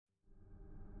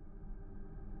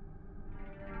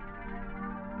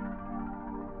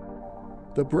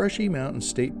The Brushy Mountain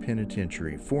State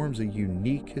Penitentiary forms a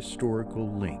unique historical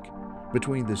link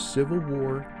between the Civil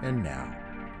War and now.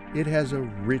 It has a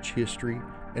rich history,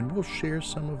 and we'll share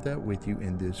some of that with you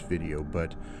in this video,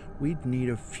 but we'd need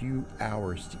a few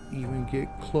hours to even get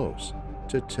close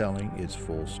to telling its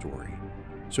full story.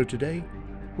 So today,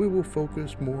 we will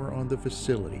focus more on the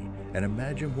facility and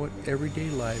imagine what everyday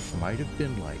life might have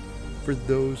been like for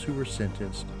those who were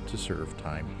sentenced to serve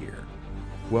time here.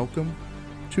 Welcome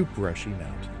to Brushy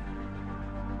Mountain.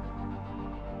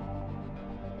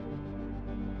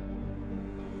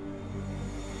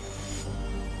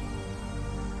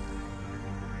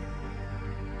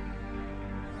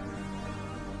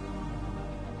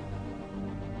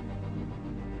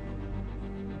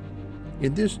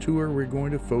 In this tour, we're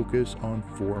going to focus on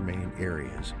four main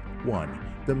areas. 1.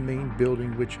 The main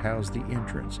building, which housed the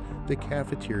entrance, the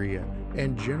cafeteria,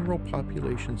 and general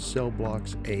population cell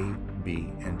blocks A,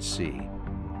 B, and C.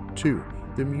 2.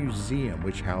 The museum,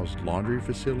 which housed laundry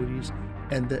facilities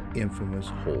and the infamous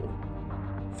hole.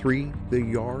 3. The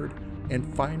yard,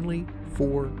 and finally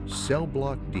 4. Cell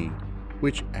block D,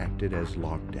 which acted as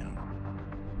lockdown.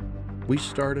 We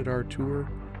started our tour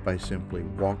by simply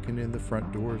walking in the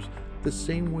front doors the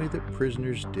same way that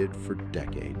prisoners did for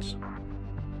decades.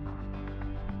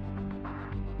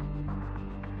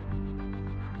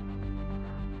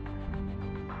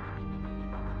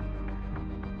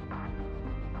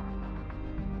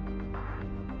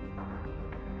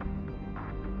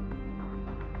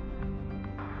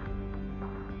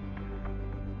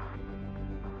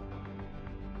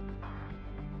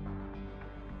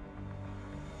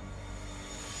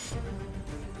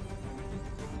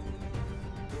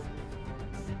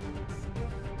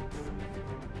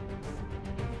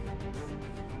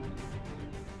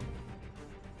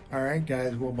 All right,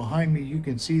 guys, well, behind me, you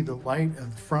can see the light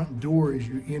of the front door as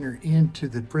you enter into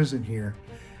the prison here.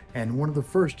 And one of the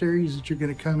first areas that you're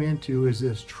going to come into is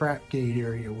this trap gate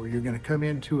area, where you're going to come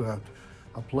into a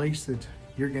place that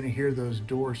you're going to hear those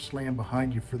doors slam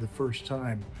behind you for the first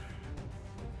time.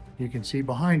 You can see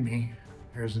behind me,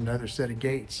 there's another set of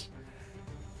gates.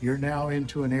 You're now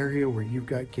into an area where you've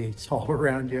got gates all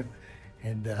around you,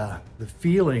 and the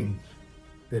feeling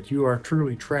that you are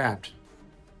truly trapped.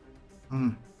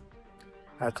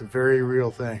 That's a very real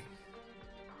thing.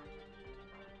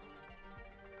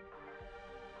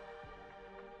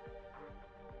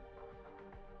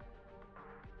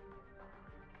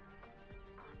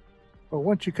 But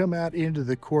once you come out into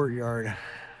the courtyard,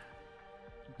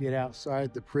 get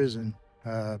outside the prison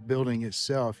building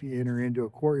itself, you enter into a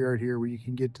courtyard here where you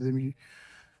can get to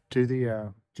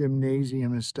the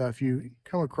gymnasium and stuff. You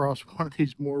come across one of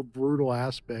these more brutal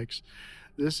aspects.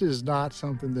 This is not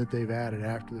something that they've added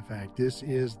after the fact. This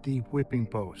is the whipping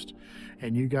post.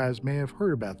 And you guys may have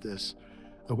heard about this.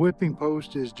 The whipping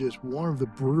post is just one of the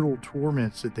brutal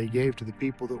torments that they gave to the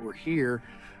people that were here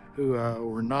who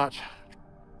were not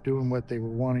doing what they were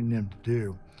wanting them to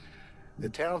do. The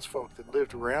townsfolk that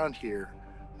lived around here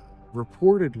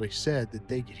reportedly said that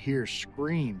they could hear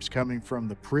screams coming from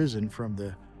the prison from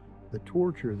the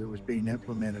torture that was being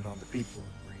implemented on the people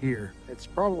here. It's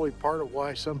probably part of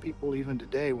why some people even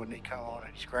today, when they come on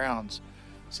these grounds,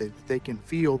 say that they can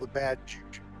feel the bad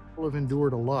juju. People have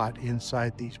endured a lot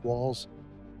inside these walls,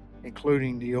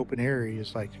 including the open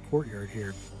areas like the courtyard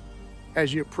here.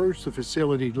 As you approach the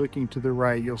facility, looking to the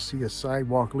right, you'll see a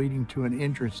sidewalk leading to an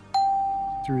entrance.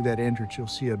 Through that entrance, you'll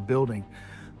see a building.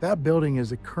 That building is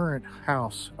the current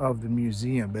house of the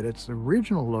museum, but it's the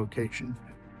original location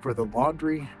for the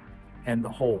laundry and the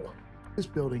hole. This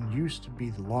building used to be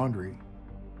the laundry.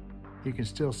 You can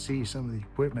still see some of the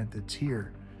equipment that's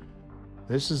here.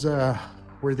 This is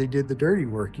where they did the dirty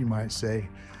work, you might say.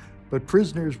 But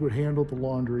prisoners would handle the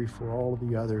laundry for all of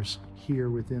the others here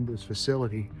within this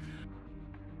facility.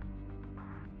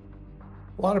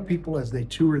 A lot of people, as they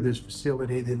tour this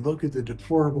facility, they look at the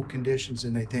deplorable conditions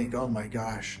and they think, oh my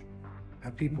gosh, how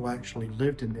people actually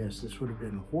lived in this. This would have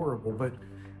been horrible. But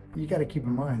you got to keep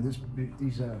in mind,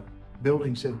 these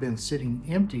buildings have been sitting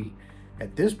empty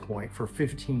at this point for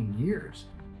 15 years.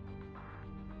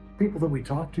 People that we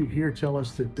talk to here tell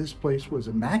us that this place was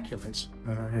immaculate.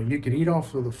 You could eat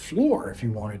off of the floor if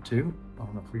you wanted to. I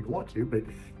don't know if we want to, but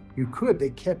you could.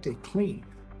 They kept it clean.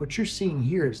 What you're seeing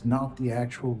here is not the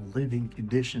actual living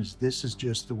conditions. This is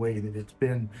just the way that it's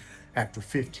been after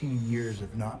 15 years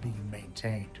of not being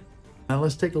maintained. Now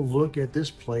let's take a look at this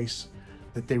place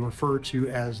that they refer to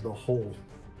as the hole.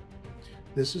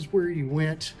 This is where you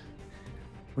went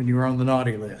when you were on the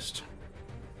naughty list.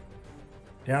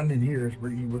 Down in here is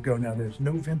where you would go. Now there's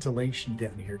no ventilation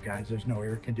down here, guys. There's no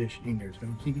air conditioning, there's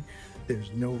no heat,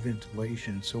 there's no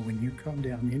ventilation. So when you come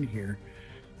down in here,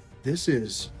 This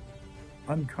is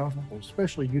uncomfortable,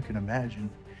 especially you can imagine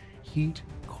heat,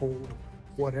 cold,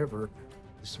 whatever.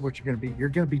 This is what you're going to be. You're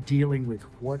going to be dealing with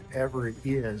whatever it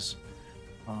is,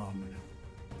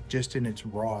 just in its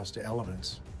rawest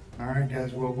elements. All right,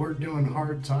 guys. Well, we're doing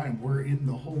hard time. We're in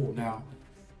the hole now.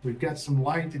 We've got some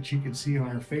light that you can see on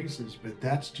our faces, but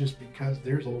that's just because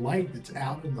there's a light that's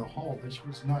out in the hall. This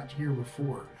was not here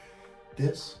before.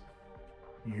 This,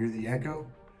 you hear the echo?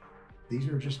 These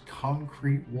are just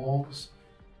concrete walls,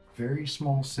 very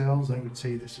small cells. I would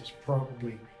say this is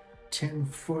probably 10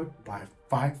 foot by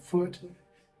 5 foot.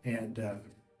 And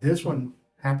this one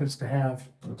happens to have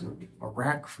a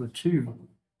rack for 2.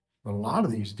 But a lot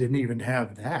of these didn't even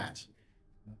have that.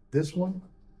 This one,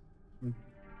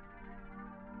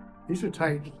 these are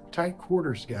tight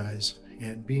quarters, guys.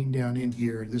 And being down in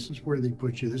here, this is where they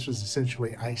put you. This was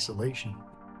essentially isolation.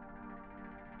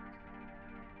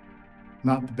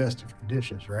 Not the best of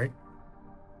conditions, right?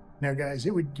 Now, guys,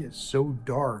 it would get so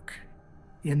dark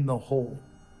in the hole.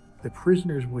 The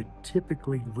prisoners would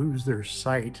typically lose their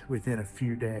sight within a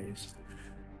few days.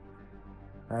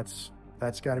 That's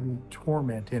got to be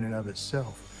torment in and of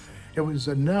itself. It was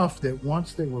enough that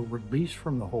once they were released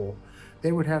from the hole,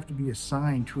 they would have to be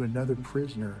assigned to another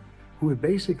prisoner who would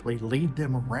basically lead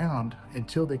them around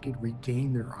until they could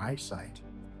regain their eyesight.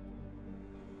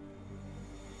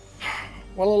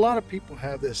 Well, a lot of people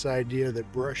have this idea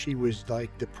that Brushy was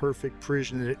like the perfect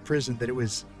prison, that it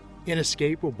was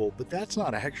inescapable, but that's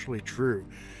not actually true.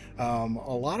 A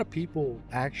lot of people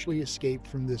actually escaped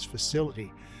from this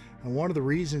facility. And one of the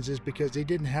reasons is because they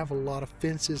didn't have a lot of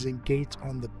fences and gates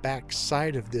on the back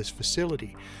side of this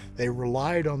facility. They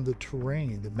relied on the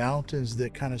terrain, the mountains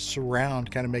that kind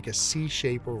of make a C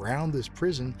shape around this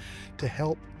prison to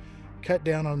help cut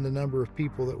down on the number of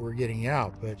people that were getting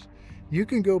out. But you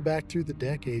can go back through the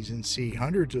decades and see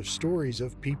hundreds of stories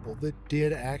of people that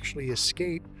did actually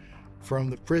escape from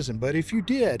the prison. But if you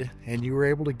did, and you were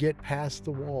able to get past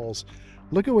the walls,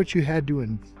 look at what you had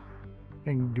to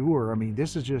endure. I mean,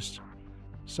 this is just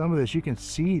some of this. You can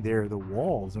see there the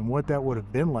walls and what that would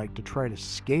have been like to try to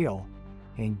scale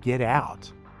and get out.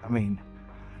 I mean,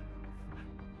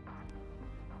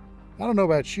 I don't know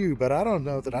about you, but I don't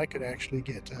know that I could actually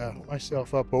get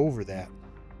myself up over that.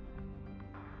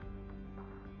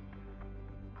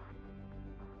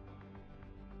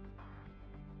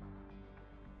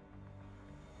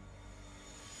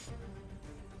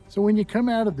 So when you come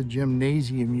out of the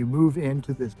gymnasium, you move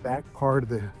into this back part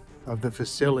of the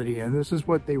facility, and this is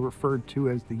what they referred to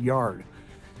as the yard.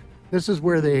 This is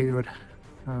where they would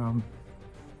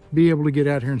be able to get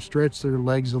out here and stretch their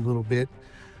legs a little bit.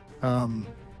 You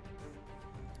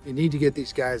need to get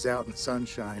these guys out in the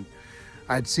sunshine.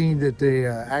 I'd seen that they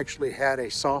actually had a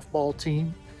softball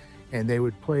team, and they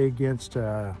would play against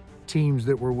teams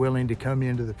that were willing to come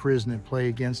into the prison and play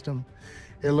against them.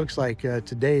 It looks like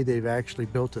today they've actually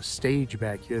built a stage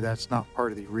back here. That's not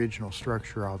part of the original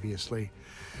structure, obviously.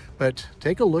 But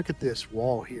take a look at this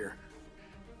wall here.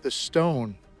 The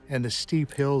stone and the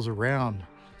steep hills around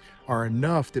are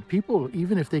enough that people,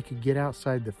 even if they could get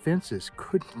outside the fences,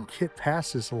 couldn't get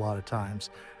past this a lot of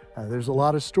times. There's a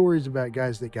lot of stories about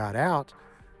guys that got out,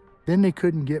 then they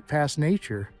couldn't get past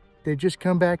nature. They'd just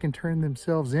come back and turn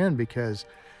themselves in because,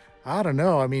 I don't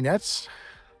know, I mean, that's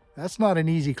not an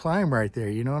easy climb right there,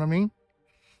 you know what I mean?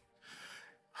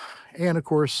 And of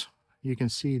course, you can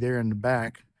see there in the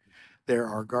back, there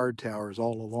are guard towers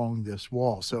all along this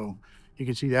wall. So you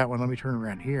can see that one. Let me turn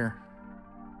around here.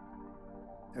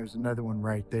 There's another one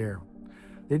right there.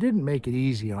 They didn't make it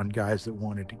easy on guys that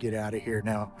wanted to get out of here.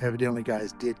 Now, evidently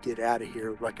guys did get out of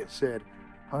here. Like I said,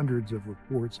 hundreds of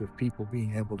reports of people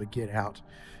being able to get out,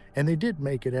 and they did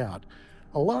make it out.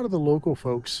 A lot of the local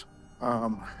folks,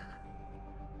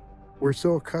 we're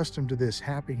so accustomed to this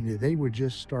happening that they would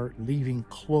just start leaving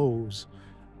clothes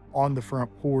on the front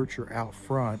porch or out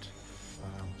front,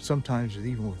 sometimes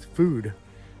even with food,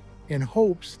 in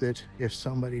hopes that if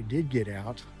somebody did get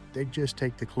out, they'd just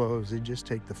take the clothes, they'd just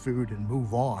take the food and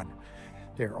move on.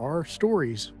 There are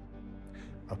stories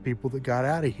of people that got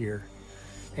out of here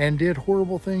and did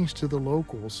horrible things to the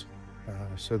locals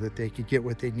so that they could get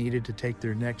what they needed to take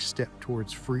their next step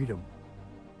towards freedom.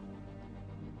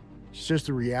 It's just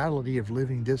the reality of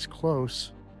living this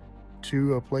close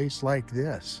to a place like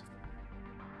this.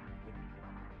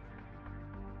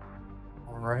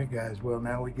 All right, guys. Well,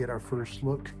 now we get our first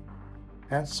look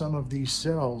at some of these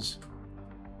cells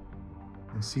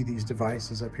and see these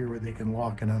devices up here where they can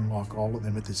lock and unlock all of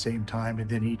them at the same time. And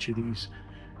then each of these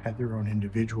had their own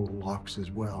individual locks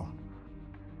as well.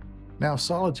 Now,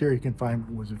 solitary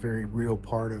confinement was a very real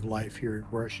part of life here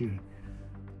at Brushy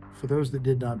for those that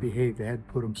did not behave, they had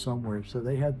to put them somewhere. So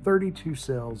they had 32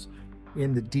 cells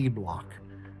in the D block.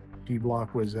 D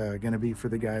block was going to be for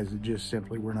the guys that just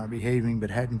simply were not behaving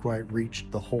but hadn't quite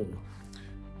reached the hole.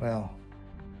 Well,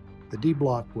 the D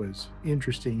block was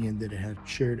interesting in that it had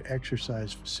shared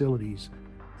exercise facilities.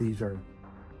 These are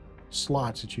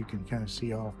slots that you can kind of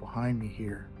see off behind me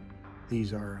here.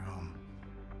 These are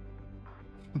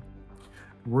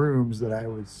rooms that I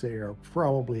would say are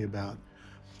probably about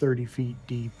 30 feet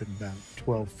deep and about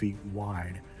 12 feet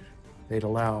wide. They'd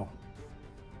allow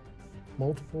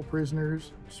multiple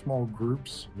prisoners, small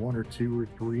groups, 1 or 2 or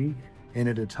 3 in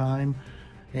at a time,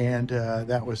 and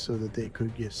that was so that they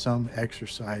could get some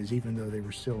exercise even though they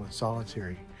were still in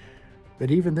solitary.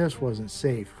 But even this wasn't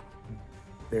safe.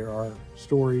 There are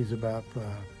stories about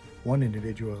one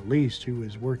individual at least who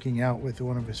was working out with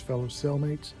one of his fellow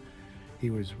cellmates. He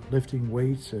was lifting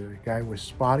weights, a guy was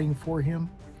spotting for him,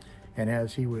 and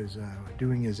as he was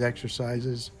doing his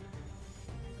exercises,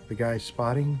 the guy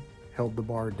spotting held the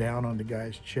bar down on the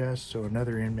guy's chest so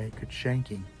another inmate could shank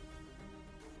him.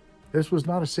 This was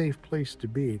not a safe place to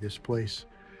be. This place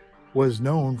was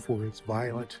known for its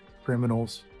violent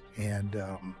criminals, and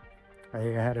I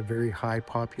had a very high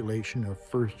population of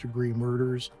first-degree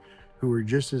murderers who were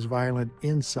just as violent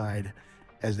inside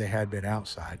as they had been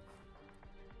outside.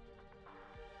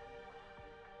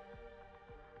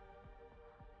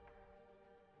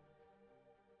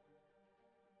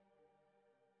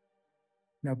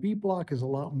 Now, B block is a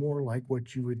lot more like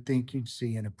what you would think you'd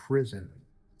see in a prison.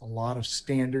 A lot of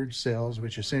standard cells,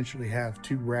 which essentially have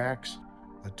 2 racks,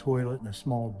 a toilet, and a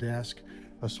small desk,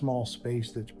 a small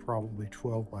space that's probably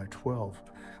 12 by 12.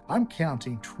 I'm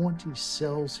counting 20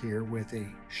 cells here with a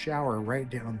shower right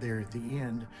down there at the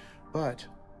end, but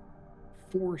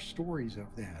 4 stories of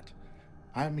that.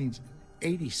 I mean,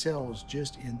 80 cells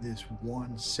just in this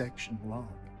one section alone.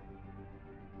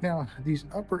 Now, these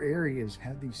upper areas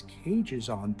had these cages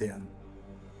on them,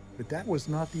 but that was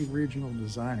not the original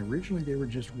design. Originally, they were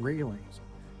just railings.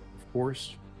 Of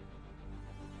course,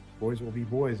 boys will be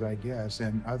boys, I guess,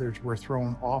 and others were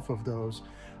thrown off of those,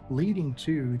 leading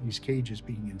to these cages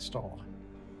being installed.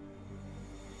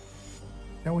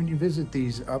 Now, when you visit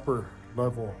these upper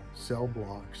level cell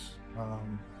blocks,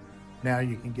 now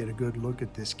you can get a good look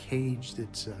at this cage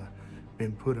that's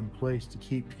been put in place to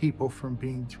keep people from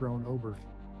being thrown over.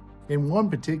 In one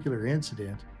particular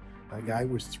incident, a guy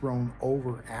was thrown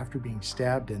over after being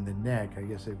stabbed in the neck. I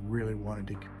guess they really wanted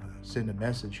to send a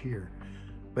message here.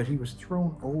 But he was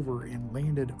thrown over and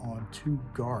landed on 2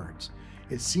 guards.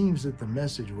 It seems that the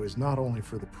message was not only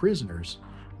for the prisoners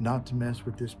not to mess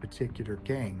with this particular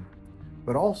gang,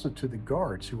 but also to the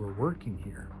guards who were working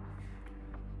here.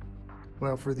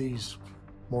 Well, for these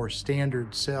more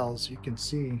standard cells, you can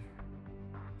see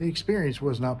the experience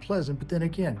was not pleasant, but then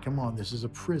again, come on, this is a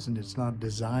prison. It's not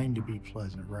designed to be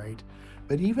pleasant, right?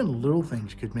 But even little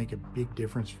things could make a big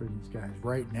difference for these guys.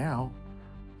 Right now,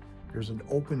 there's an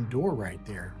open door right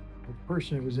there. The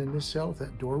person who was in this cell, if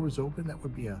that door was open, that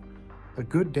would be a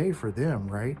good day for them,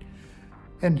 right?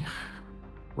 And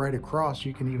right across,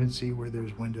 you can even see where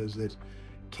there's windows that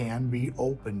can be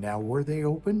open. Now, were they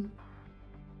open?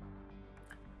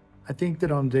 I think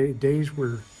that on days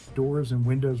where doors and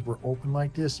windows were open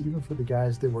like this, even for the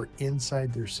guys that were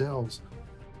inside their cells,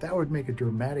 that would make a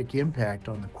dramatic impact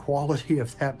on the quality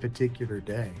of that particular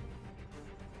day.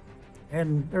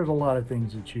 And there's a lot of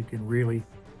things that you can really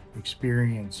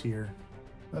experience here,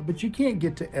 but you can't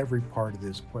get to every part of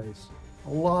this place.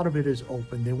 A lot of it is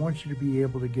open. They want you to be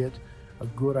able to get a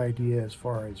good idea as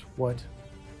far as what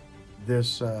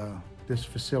this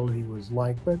facility was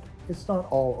like, but it's not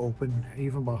all open.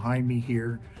 Even behind me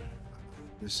here,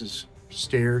 this is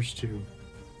stairs to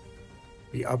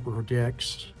the upper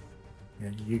decks,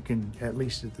 and you can, at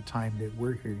least at the time that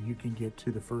we're here, you can get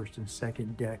to the 1st and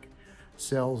 2nd deck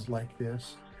cells like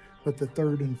this, but the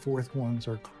 3rd and 4th ones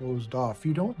are closed off.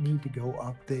 You don't need to go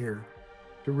up there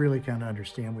to really kind of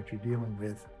understand what you're dealing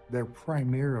with. They're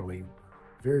primarily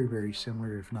very, very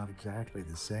similar, if not exactly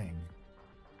the same.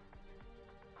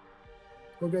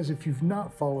 Well, guys, if you've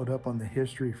not followed up on the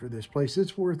history for this place,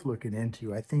 it's worth looking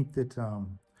into. I think that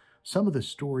some of the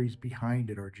stories behind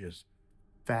it are just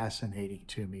fascinating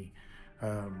to me.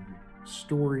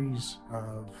 Stories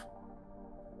of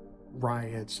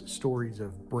riots, stories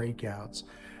of breakouts.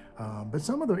 But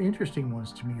some of the interesting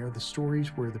ones to me are the stories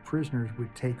where the prisoners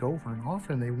would take over, and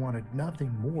often they wanted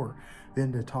nothing more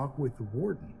than to talk with the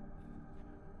warden.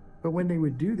 But when they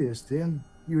would do this, then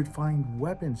you would find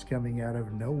weapons coming out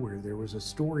of nowhere. There was a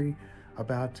story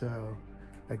about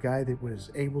a guy that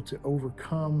was able to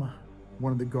overcome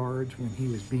one of the guards when he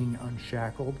was being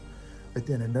unshackled But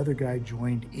then another guy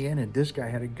joined in, and this guy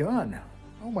had a gun.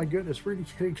 Oh my goodness, where'd he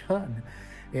get a gun?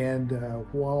 And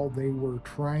while they were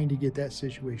trying to get that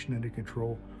situation under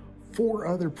control, 4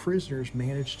 other prisoners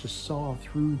managed to saw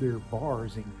through their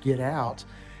bars and get out.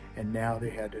 And now they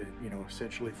had to,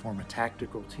 essentially form a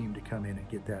tactical team to come in and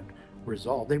get that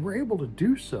resolved. They were able to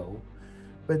do so,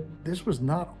 but this was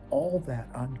not all that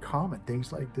uncommon.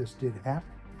 Things like this did happen.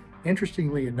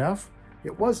 Interestingly enough,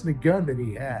 it wasn't a gun that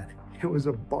he had. It was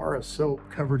a bar of soap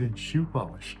covered in shoe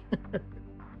polish.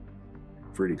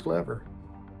 Pretty clever.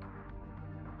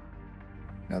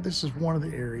 Now, this is one of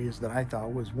the areas that I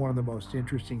thought was one of the most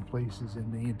interesting places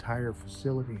in the entire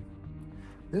facility.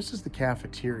 This is the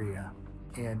cafeteria.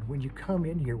 And when you come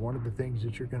in here, one of the things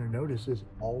that you're going to notice is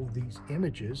all these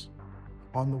images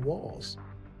on the walls.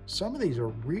 Some of these are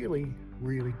really,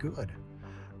 really good.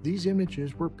 These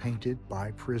images were painted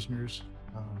by prisoners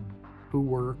who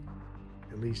were,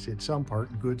 at least in some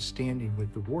part, in good standing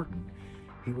with the warden.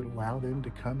 He would allow them to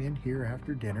come in here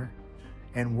after dinner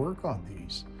and work on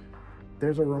these.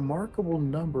 There's a remarkable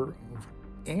number of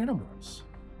animals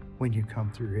when you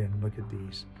come through and look at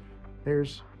these.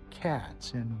 There's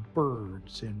cats and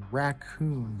birds and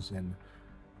raccoons and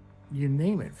you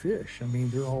name it, fish. I mean,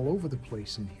 they're all over the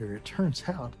place in here. It turns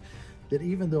out that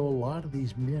even though a lot of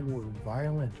these men were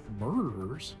violent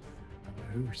murderers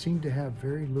who seemed to have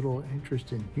very little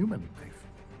interest in human life,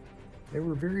 they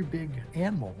were very big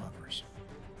animal lovers.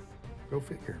 Go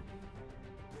figure.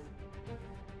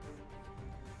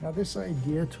 Now, this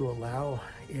idea to allow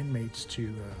inmates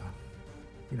to,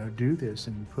 do this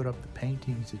and put up the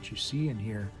paintings that you see in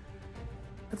here,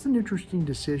 that's an interesting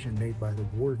decision made by the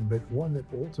warden, but one that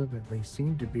ultimately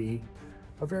seemed to be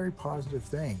a very positive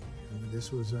thing. I mean,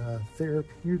 this was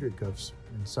therapeutic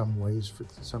in some ways for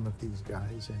some of these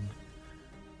guys, and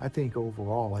I think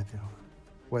overall,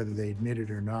 whether they admit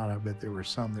it or not, I bet there were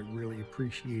some that really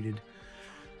appreciated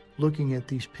looking at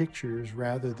these pictures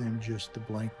rather than just the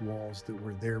blank walls that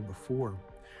were there before.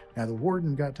 Now, the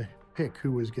warden got to pick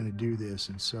who was going to do this,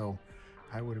 and so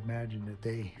I would imagine that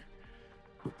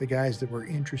the guys that were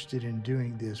interested in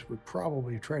doing this would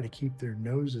probably try to keep their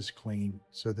noses clean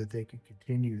so that they could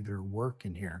continue their work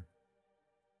in here.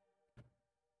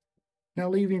 Now,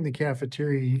 leaving the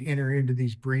cafeteria, you enter into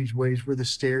these breezeways where the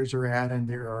stairs are at, and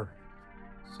there are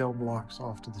cell blocks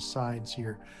off to the sides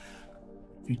here.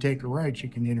 If you take a right, you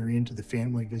can enter into the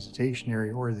family visitation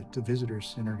area or the visitor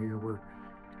center here, where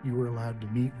you were allowed to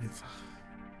meet with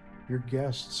your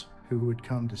guests who would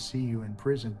come to see you in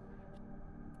prison.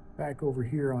 Back over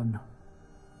here on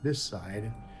this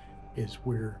side is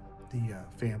where the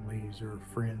families or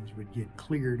friends would get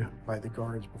cleared by the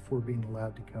guards before being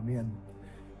allowed to come in,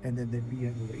 and then they'd be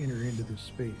able to enter into this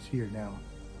space here. Now,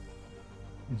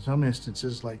 in some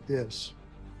instances like this,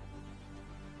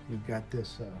 you've got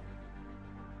this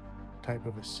type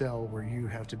of a cell where you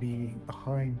have to be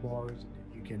behind bars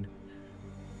and you can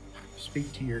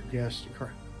speak to your guests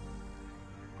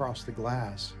across the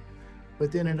glass.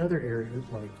 But then in other areas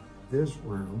like this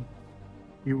room,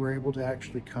 you were able to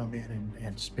actually come in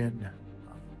and spend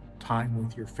time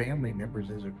with your family members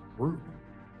as a group.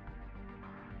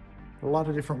 A lot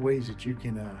of different ways that you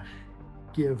can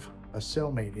give a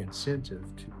cellmate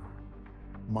incentive to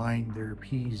mind their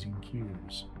P's and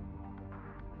Q's.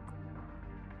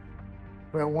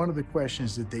 Well, one of the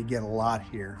questions that they get a lot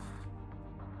here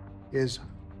is,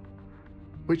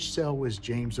 which cell was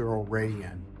James Earl Ray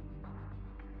in?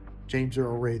 James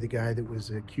Earl Ray, the guy that was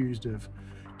accused of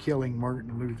killing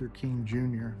Martin Luther King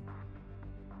Jr.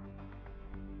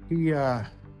 He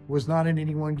was not in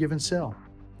any one given cell.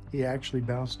 He actually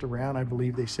bounced around. I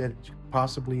believe they said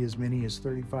possibly as many as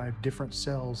 35 different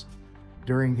cells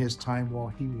during his time while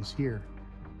he was here.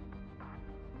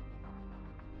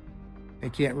 They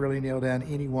can't really nail down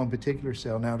any one particular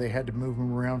cell. Now, they had to move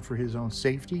him around for his own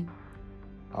safety.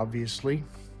 Obviously,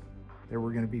 there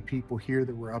were going to be people here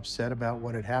that were upset about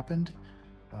what had happened.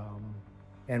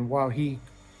 And while he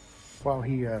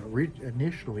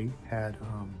initially had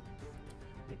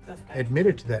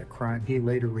admitted to that crime, he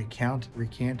later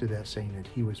recanted that, saying that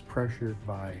he was pressured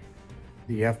by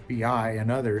the FBI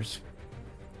and others.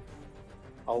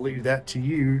 I'll leave that to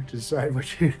you to decide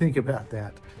what you think about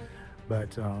that.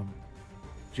 But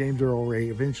James Earl Ray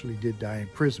eventually did die in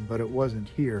prison, but it wasn't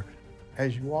here.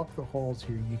 As you walk the halls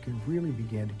here, you can really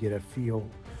begin to get a feel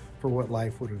for what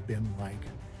life would have been like.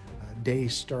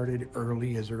 Days started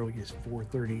early as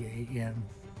 4:30 a.m.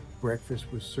 Breakfast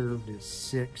was served at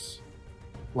 6.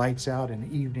 Lights out in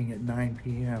the evening at 9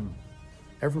 p.m.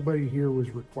 Everybody here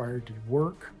was required to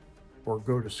work or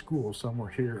go to school. Some were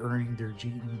here earning their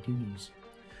GEDs.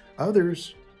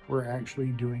 Others were actually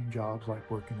doing jobs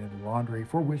like working in the laundry,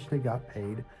 for which they got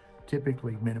paid,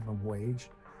 typically minimum wage.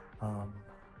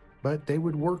 But they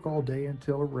would work all day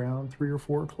until around 3 or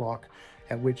 4 o'clock,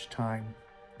 at which time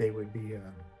they would be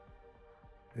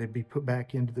they'd be put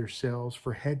back into their cells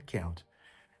for head count.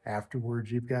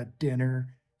 Afterwards, you've got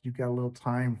dinner, you've got a little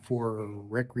time for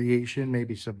recreation,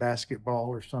 maybe some basketball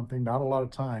or something. Not a lot of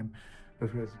time,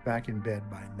 because back in bed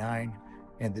by 9,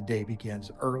 and the day begins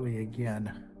early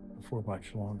again for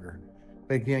much longer.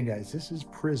 But again, guys, this is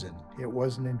prison. It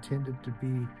wasn't intended to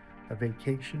be a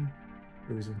vacation.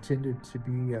 It was intended to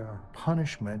be a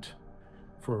punishment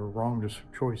for wrong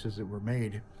choices that were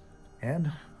made.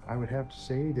 And I would have to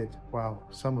say that while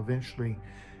some eventually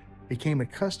became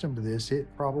accustomed to this, it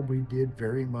probably did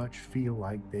very much feel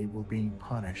like they were being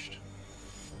punished.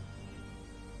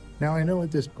 Now, I know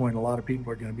at this point, a lot of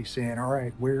people are going to be saying, all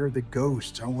right, where are the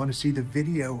ghosts? I want to see the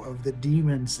video of the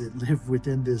demons that live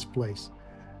within this place.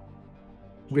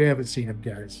 We haven't seen them,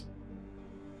 guys.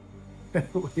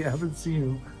 We haven't seen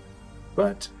them.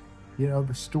 But, you know,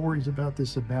 the stories about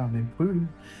this abound, including,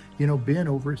 you know, Ben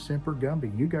over at Semper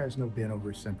Gumby. You guys know Ben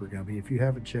over at Semper Gumby. If you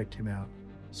haven't checked him out,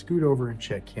 scoot over and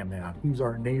check him out. He's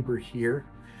our neighbor here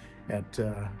at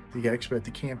the expo, at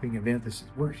the camping event.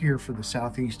 We're here for the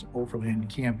Southeast Overland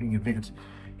camping event.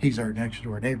 He's our next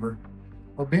door neighbor.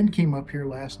 Well, Ben came up here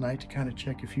last night to kind of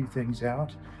check a few things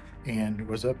out, and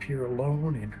was up here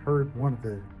alone and heard one of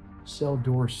the cell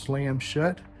doors slam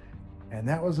shut. And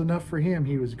that was enough for him.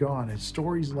 He was gone. And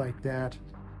stories like that,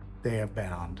 they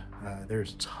abound.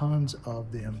 There's tons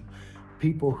of them.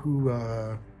 People who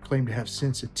claim to have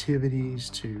sensitivities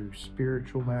to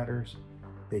spiritual matters.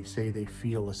 They say they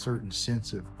feel a certain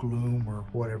sense of gloom or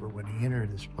whatever when they enter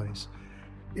this place.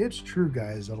 It's true,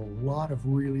 guys, that a lot of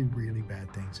really, really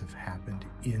bad things have happened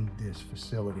in this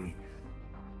facility.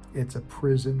 It's a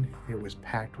prison. It was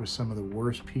packed with some of the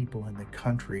worst people in the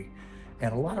country.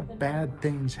 And a lot of bad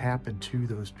things happened to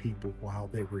those people while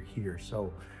they were here.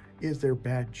 So is there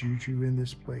bad juju in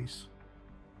this place?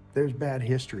 There's bad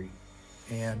history.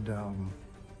 And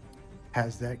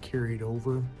has that carried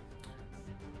over?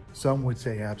 Some would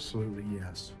say absolutely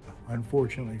yes.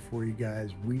 Unfortunately for you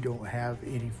guys, we don't have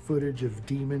any footage of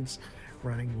demons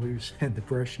running loose in the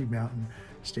Brushy Mountain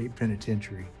State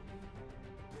Penitentiary.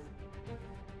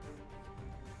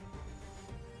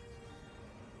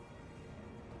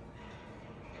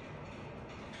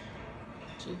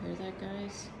 Did you hear that,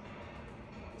 guys?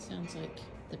 It sounds like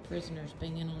the prisoners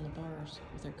banging on the bars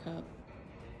with their cup.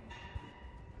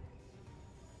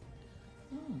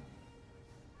 Oh,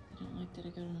 I don't like that I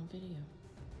got it on video.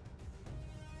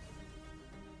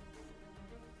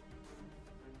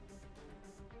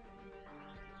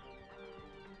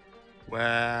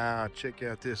 Wow, check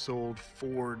out this old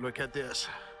Ford. Look at this.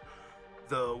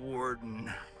 The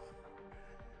Warden.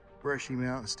 Brushy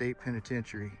Mountain State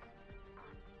Penitentiary.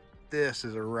 This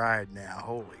is a ride now.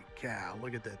 Holy cow,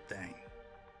 look at that thing.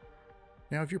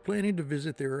 Now, if you're planning to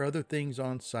visit, there are other things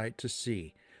on site to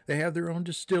see. They have their own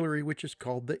distillery, which is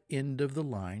called the End of the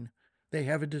Line. They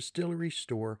have a distillery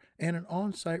store and an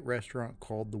on-site restaurant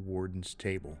called the Warden's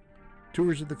Table.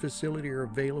 Tours of the facility are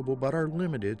available but are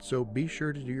limited, so be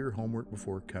sure to do your homework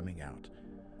before coming out.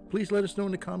 Please let us know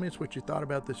in the comments what you thought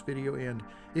about this video, and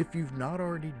if you've not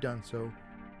already done so,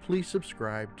 please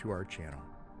subscribe to our channel.